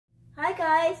Hi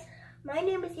guys, my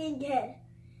name is Ian Kid,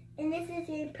 and this is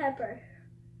Ian Pepper.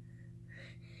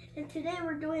 And today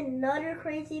we're doing another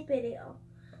crazy video.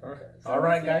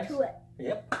 Alright guys.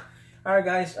 Yep. Alright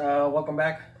guys, welcome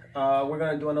back. We're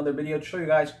gonna do another video to show you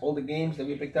guys all the games that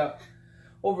we picked up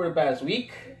over the past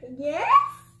week. Yes.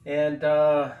 And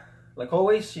like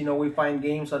always, you know, we find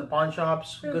games at the pawn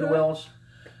shops, Goodwills,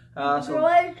 garage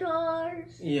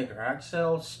sales. Yeah, garage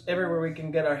sales, everywhere we can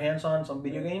get our hands on some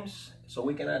video games, so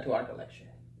we can add to our collection.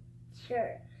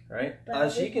 Sure. Right.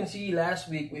 As you can see, last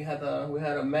week we had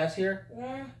a mess here.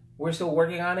 Yeah. We're still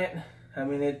working on it. I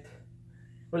mean, it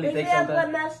really takes some time. We have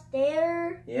a mess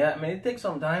there. Yeah, I mean, it takes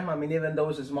some time. I mean, even though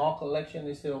it's a small collection,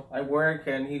 it's still, I work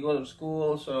and he goes to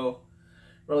school, so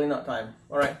really not time.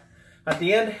 All right. At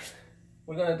the end,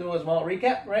 we're gonna do a small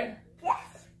recap, right? Yes.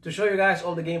 To show you guys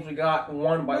all the games we got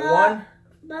one by one.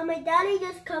 But my daddy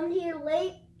just come here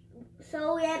late,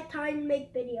 so we have time to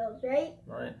make videos, right?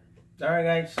 All right. All right,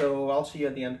 guys. So I'll see you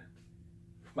at the end.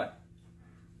 Bye.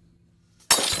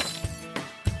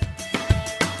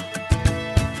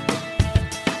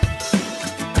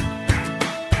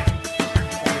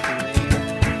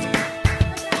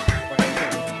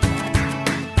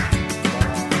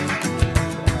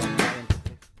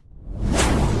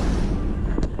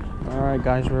 Alright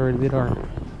guys, we already did our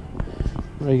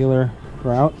regular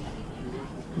route.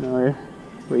 Now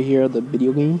we're here at the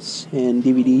video games and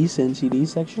DVDs and CDs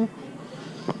section.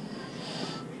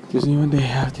 To see what they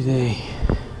have today.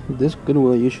 This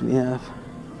Goodwill usually have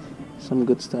some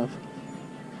good stuff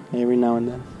every now and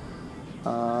then.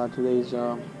 Today's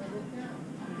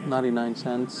 99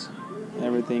 cents,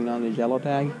 everything on the yellow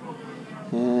tag.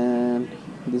 And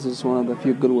this is one of the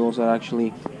few Goodwills that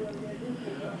actually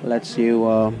lets you,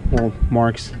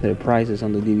 marks the prices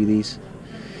on the DVDs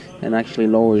and actually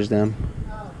lowers them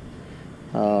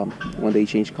when they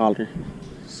change color.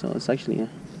 So it's actually a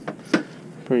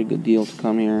pretty good deal to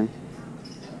come here and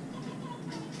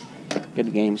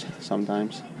get games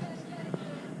sometimes.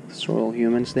 Soil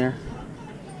Humans there.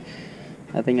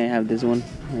 I think I have this one,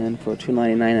 and for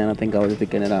 $2.99, and I think I'll be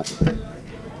picking it up.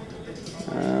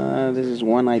 This is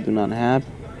one I do not have.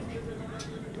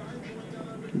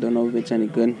 Don't know if it's any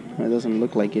good. It doesn't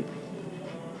look like it.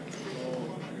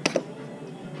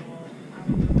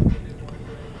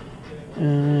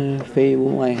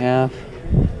 Fable I have.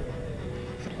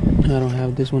 I don't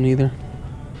have this one either.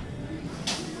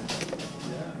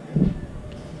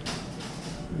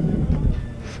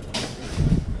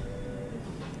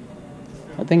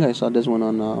 I think I saw this one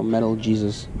on Metal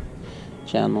Jesus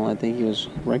channel. I think he was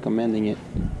recommending it.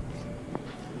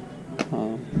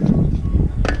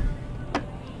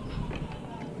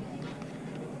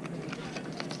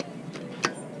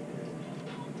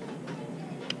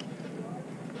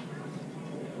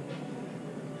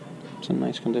 It's in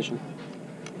nice condition.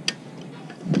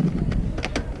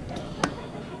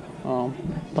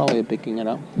 Probably picking it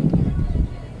up.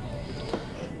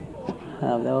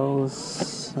 Have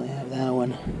those. I have that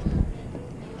one.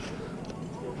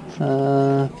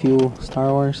 A few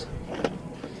Star Wars.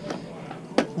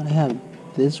 I have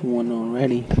this one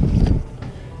already,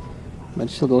 but it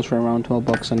still goes for around 12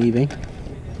 bucks on eBay.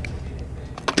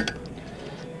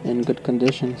 In good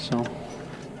condition, so.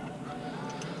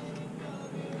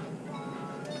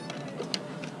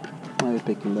 I'll be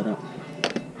picking that up.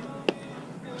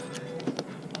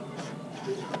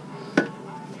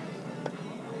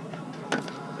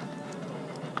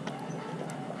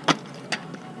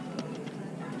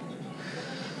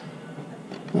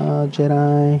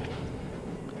 Jedi.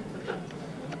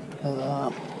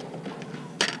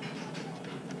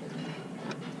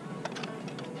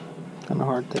 Kind of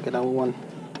hard to take it out with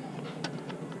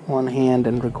one hand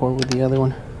and record with the other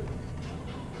one.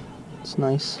 It's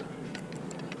nice.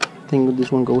 I think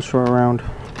this one goes for around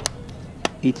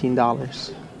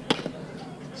 $18.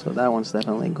 So that one's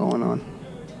definitely going on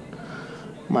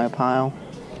my pile.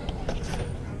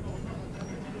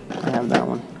 I have that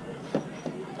one.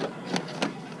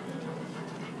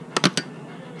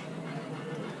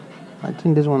 I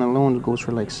think this one alone goes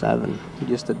for like $7,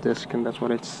 just a disc, and that's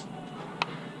what it's.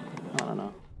 I don't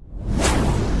know.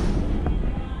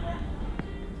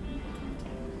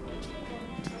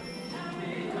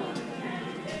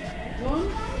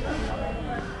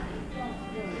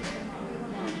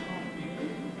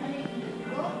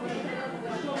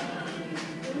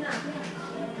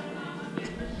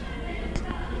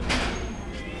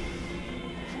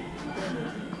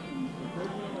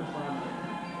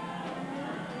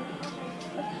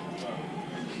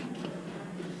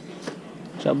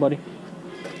 What's up, buddy?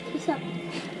 What's up?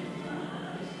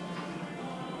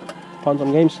 Found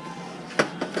some games.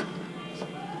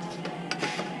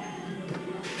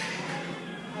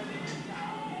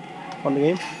 on the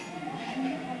game.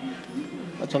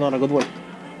 That's another good one.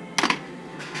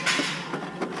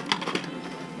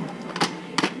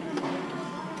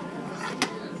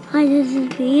 Hi, this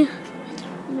is me,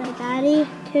 my daddy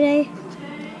today.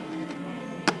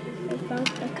 I found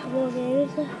a couple of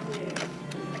games.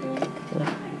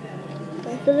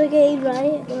 This is a game,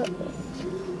 right?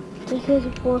 This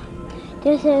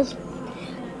is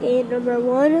game number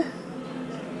 1.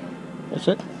 That's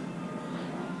it?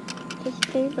 This is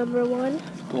game number 1.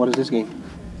 What is this game?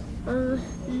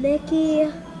 Mickey,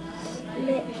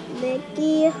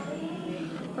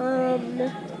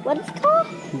 what is it called?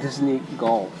 Disney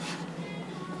Golf.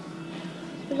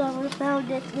 I found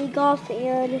Disney Golf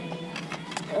and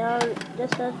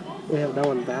this one. We have that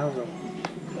one, Basil.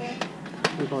 Yeah.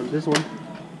 We found this one.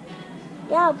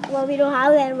 Yeah, well, we don't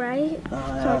have it, right? So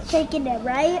Yeah. I'm taking it,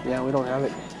 right? Yeah, we don't have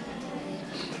it.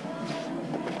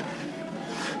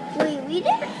 Wait, we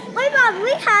did? Wait, Mom,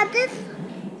 we had this.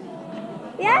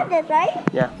 We had this, right?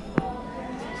 Yeah.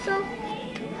 So,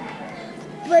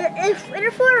 but it's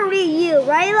for Wii U,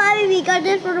 right, Mommy? We got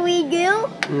this for Wii U?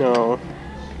 No.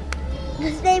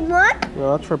 The same one?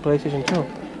 No, that's for PlayStation 2.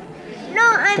 No,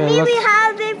 I Okay, mean we let's-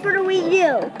 have it for the Wii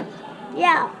U.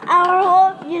 Yeah, our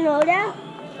whole, you know that?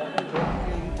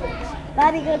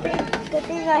 Bobby, good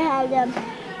thing I have them.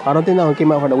 I don't think that one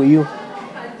came out for the Wii U.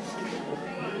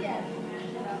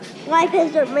 My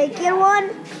sister making one.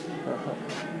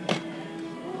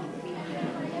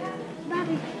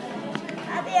 Bobby,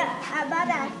 I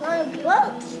saw the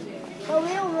books. But we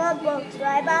don't want books,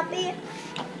 right, Bobby?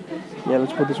 Yeah,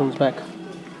 let's put this one's back.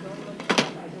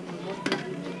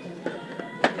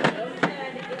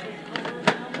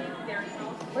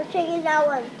 We're taking that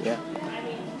one. Yeah.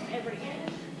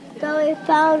 So we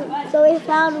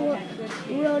found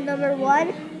rule number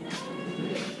 1.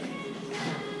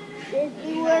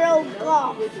 Disney World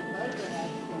Golf.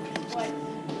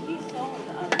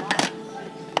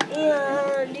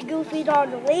 And Goofy's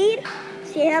on the lead.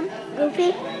 See him?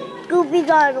 Goofy? Goofy's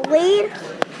on the lead.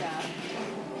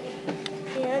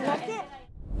 And that's it.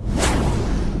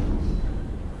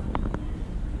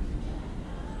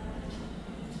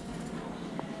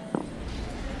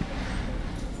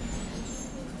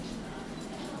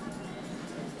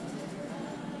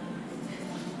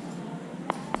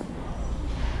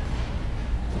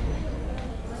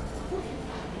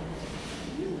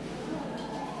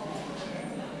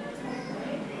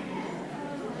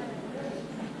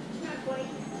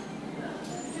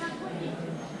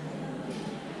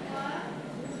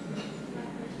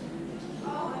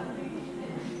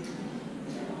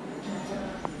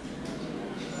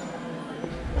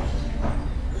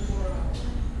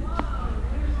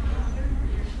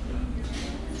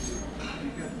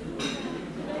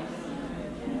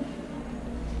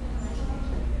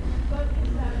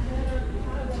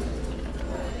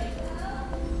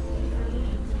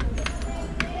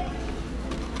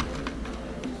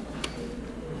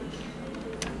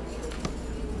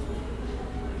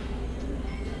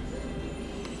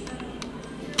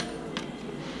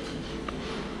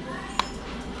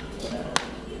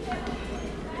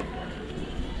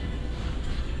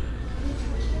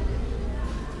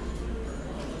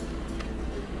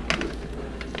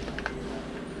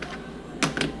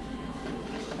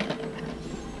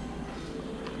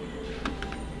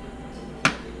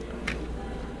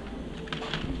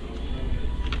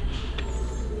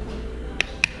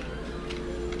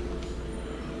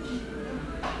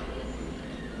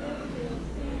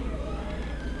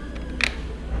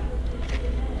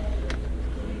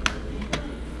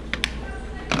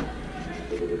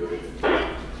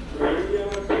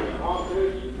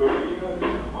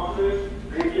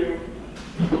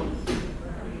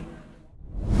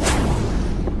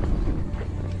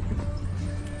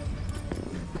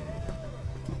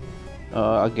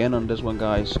 Again on this one,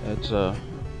 guys, it's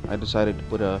I decided to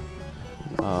put a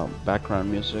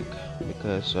background music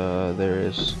because there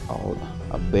is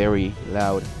a very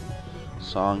loud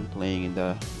song playing in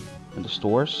the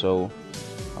store, so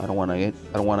I don't want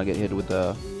to get hit with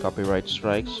a copyright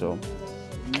strike. So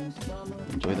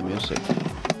enjoy the music.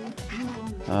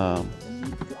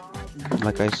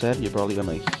 Like I said, you're probably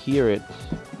gonna hear it.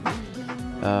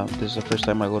 This is the first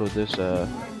time I go to this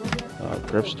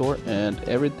thrift store, and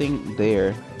everything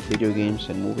there, video games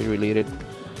and movie related,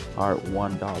 are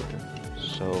 $1.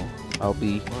 So I'll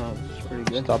be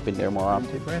stopping there more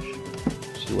often,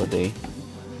 see what they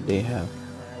have. I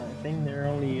think they're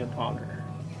only $1.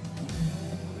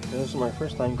 This is my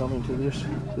first time coming to this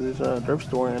thrift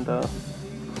store, and I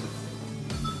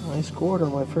scored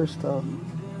on my first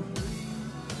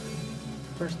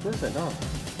visit.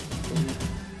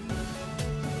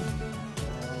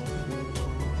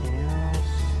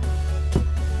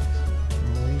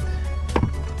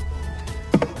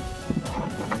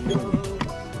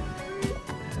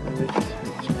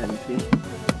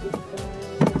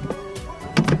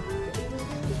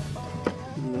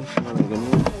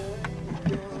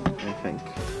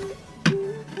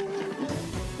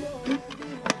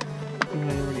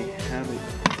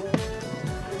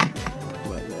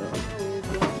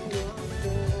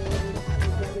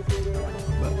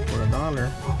 $1.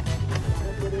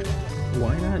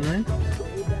 Why not, right?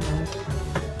 Nice.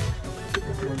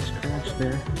 One scratch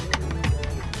there.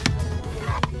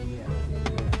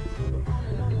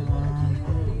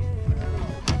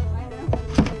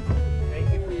 Thank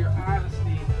you for your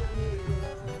honesty.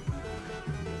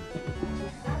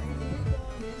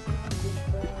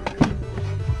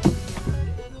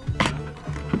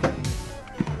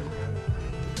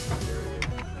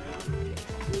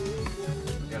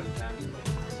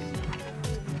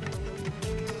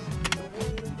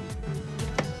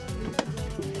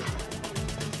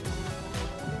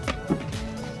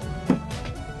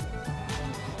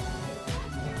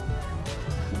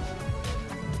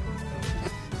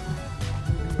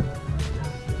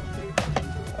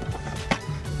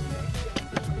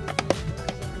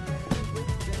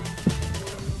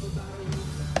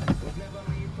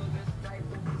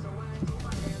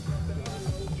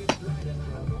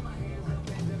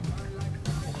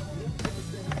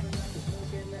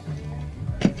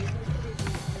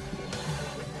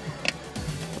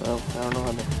 Well, I don't know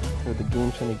if the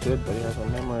game's any good, but it has a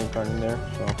memory card in there,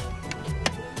 so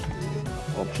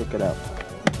I'll check it out.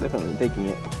 Definitely taking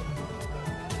it.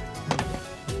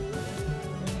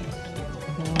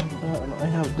 I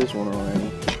have this one already.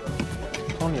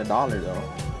 It's only $1 though.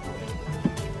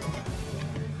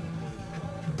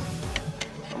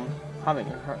 I'm having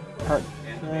a hard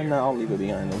and I'll leave it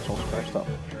behind. It's all scratched up.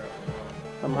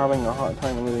 I'm having a hard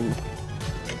time leaving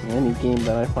any game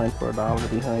that I find for $1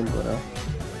 behind, but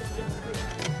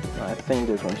I think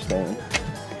this one's staying.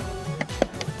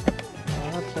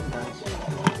 That's it, guys.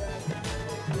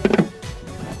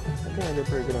 I think I did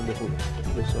pretty good on this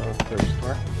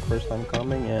first time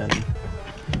coming, and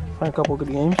find a couple good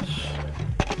games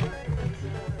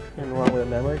and one with a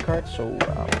memory card, so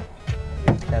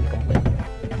can't complain.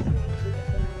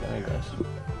 Alright, guys,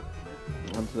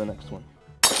 on to the next one.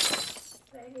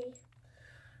 Ready.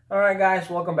 Alright guys,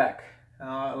 welcome back.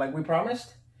 Like we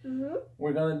promised, Mm-hmm.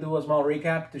 we're gonna do a small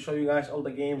recap to show you guys all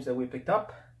the games that we picked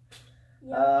up,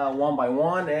 Yeah. one by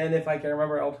one, and if I can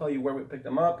remember, I'll tell you where we picked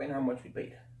them up and how much we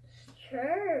paid.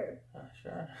 Sure.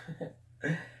 Sure.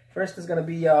 First is gonna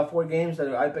be 4 games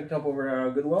that I picked up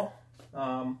over Goodwill.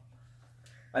 I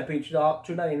paid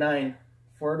 $2.99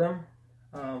 for them.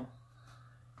 $2.99.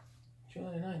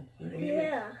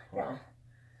 Yeah. Wow.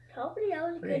 Probably that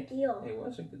was a good deal. It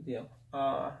was a good deal.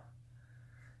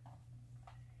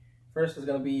 First is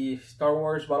gonna be Star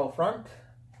Wars Battlefront.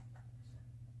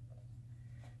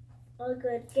 A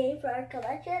good game for our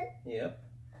collection. Yep.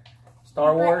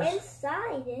 Star Wars. But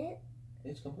inside it,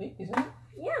 It's complete, isn't it?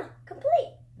 yeah,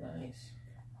 complete. Nice.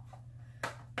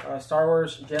 Star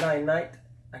Wars Jedi Knight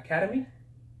Academy.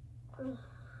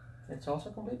 It's also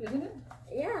complete, isn't it?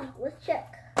 Yeah, let's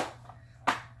check.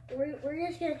 We're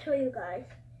just gonna show you guys.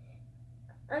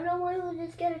 I'm the one who's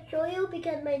just gonna show you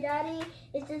because my daddy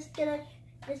is just gonna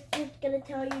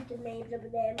tell you the names of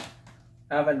them.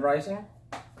 Avant Rising.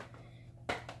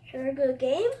 Sure, good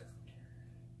game.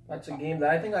 That's a game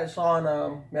that I think I saw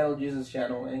on Metal Jesus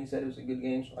channel, and he said it was a good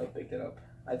game, so I picked it up.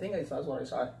 I think that's what I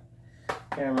saw.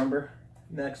 Can't remember.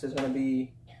 Next is gonna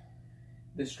be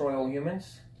Destroy All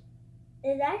Humans.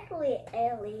 It's actually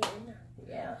Alien.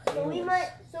 Yeah. So we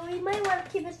might want to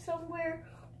keep it somewhere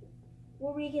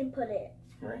where we can put it.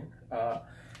 Right.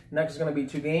 Next is gonna be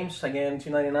 2 games. Again,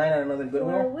 $2.99 on another For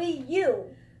Goodwill. Wii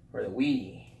U. For the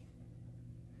Wii.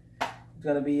 It's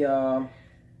gonna be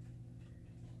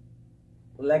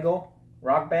Lego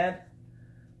Rock Band.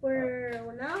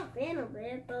 We're not a fan of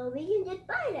it, but we can just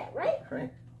buy that, right?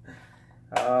 Right.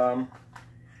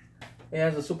 It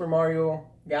has a Super Mario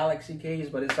Galaxy case,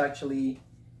 but it's actually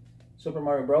Super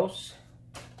Mario Bros.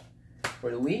 For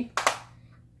the Wii.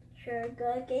 Sure,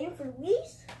 good game for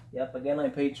Wii's. Yep, again I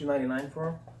paid $2.99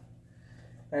 for them.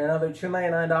 And another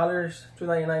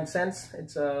 $2.99.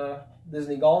 It's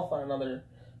Disney Golf on another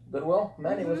Goodwill.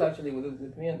 Manny was actually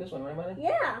with me on this one, right, Manny?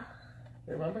 Yeah.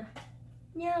 You remember?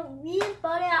 Yeah, we just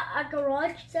bought it at a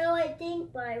garage sale, I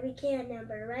think, but we can't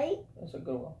remember, right? That's a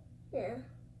Goodwill. Yeah.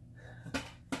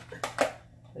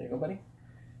 There you go, buddy.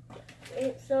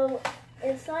 So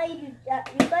inside, you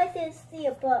guys didn't see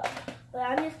a book, but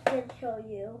I'm just going to show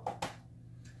you.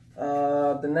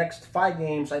 The next 5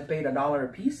 games I paid $1 a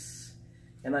piece,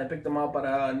 and I picked them up at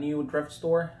a new thrift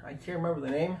store. I can't remember the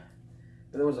name,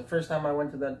 but it was the first time I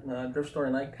went to that thrift store,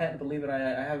 and I can't believe it.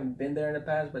 I haven't been there in the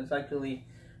past, but it's actually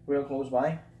real close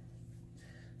by.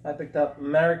 I picked up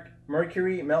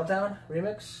Mercury Meltdown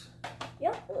Remix.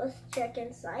 Yep, let's check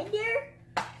inside there.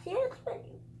 See, it's been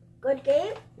good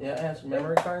game. Yeah, it has a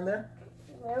memory card in there.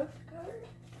 Yep.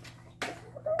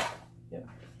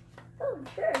 Oh,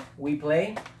 sure. We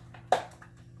Play.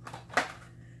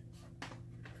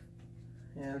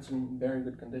 and it's in very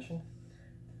good condition.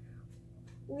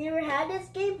 We never had this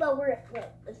game, but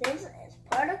it's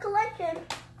part of the collection.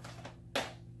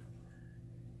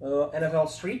 NFL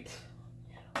Street.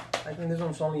 I think this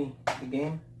one's only the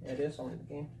game. It is only the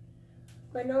game.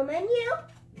 But no menu.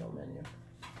 No menu.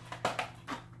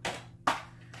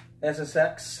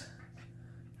 SSX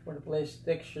for the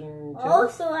PlayStation 2.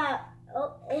 Also,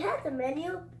 it has a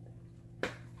menu.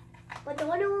 But the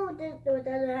one that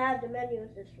doesn't have the menu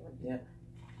is this one. Yeah.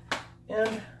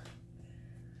 And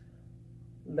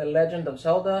The Legend of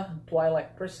Zelda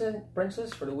Twilight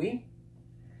Princess for the Wii.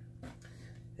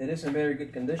 It is in very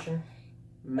good condition.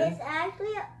 It's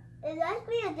actually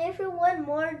a different one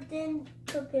more than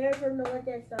compared from the one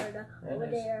that started over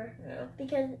there. Yeah.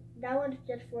 Because that one's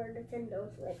just for Nintendo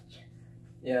Switch.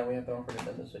 Yeah, we have that one for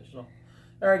Nintendo Switch. So,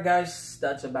 alright guys,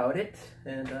 that's about it.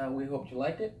 And we hope you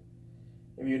liked it.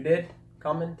 If you did,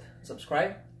 comment,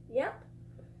 subscribe. Yep.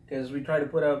 Because we try to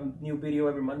put a new video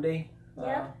every Monday.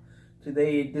 Yep.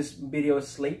 Today, this video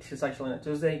is late. It's actually on a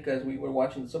Tuesday because we were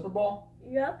watching the Super Bowl.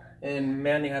 Yep. And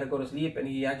Manny had to go to sleep, and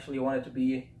he actually wanted to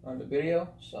be on the video,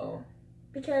 so...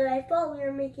 Because I thought we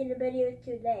were making the video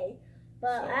today.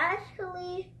 But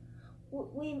actually,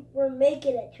 we were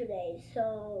making it today,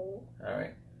 so...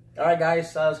 Alright. Alright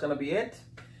guys, that's gonna be it.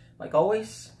 Like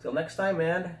always, till next time,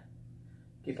 and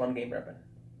keep on game repping.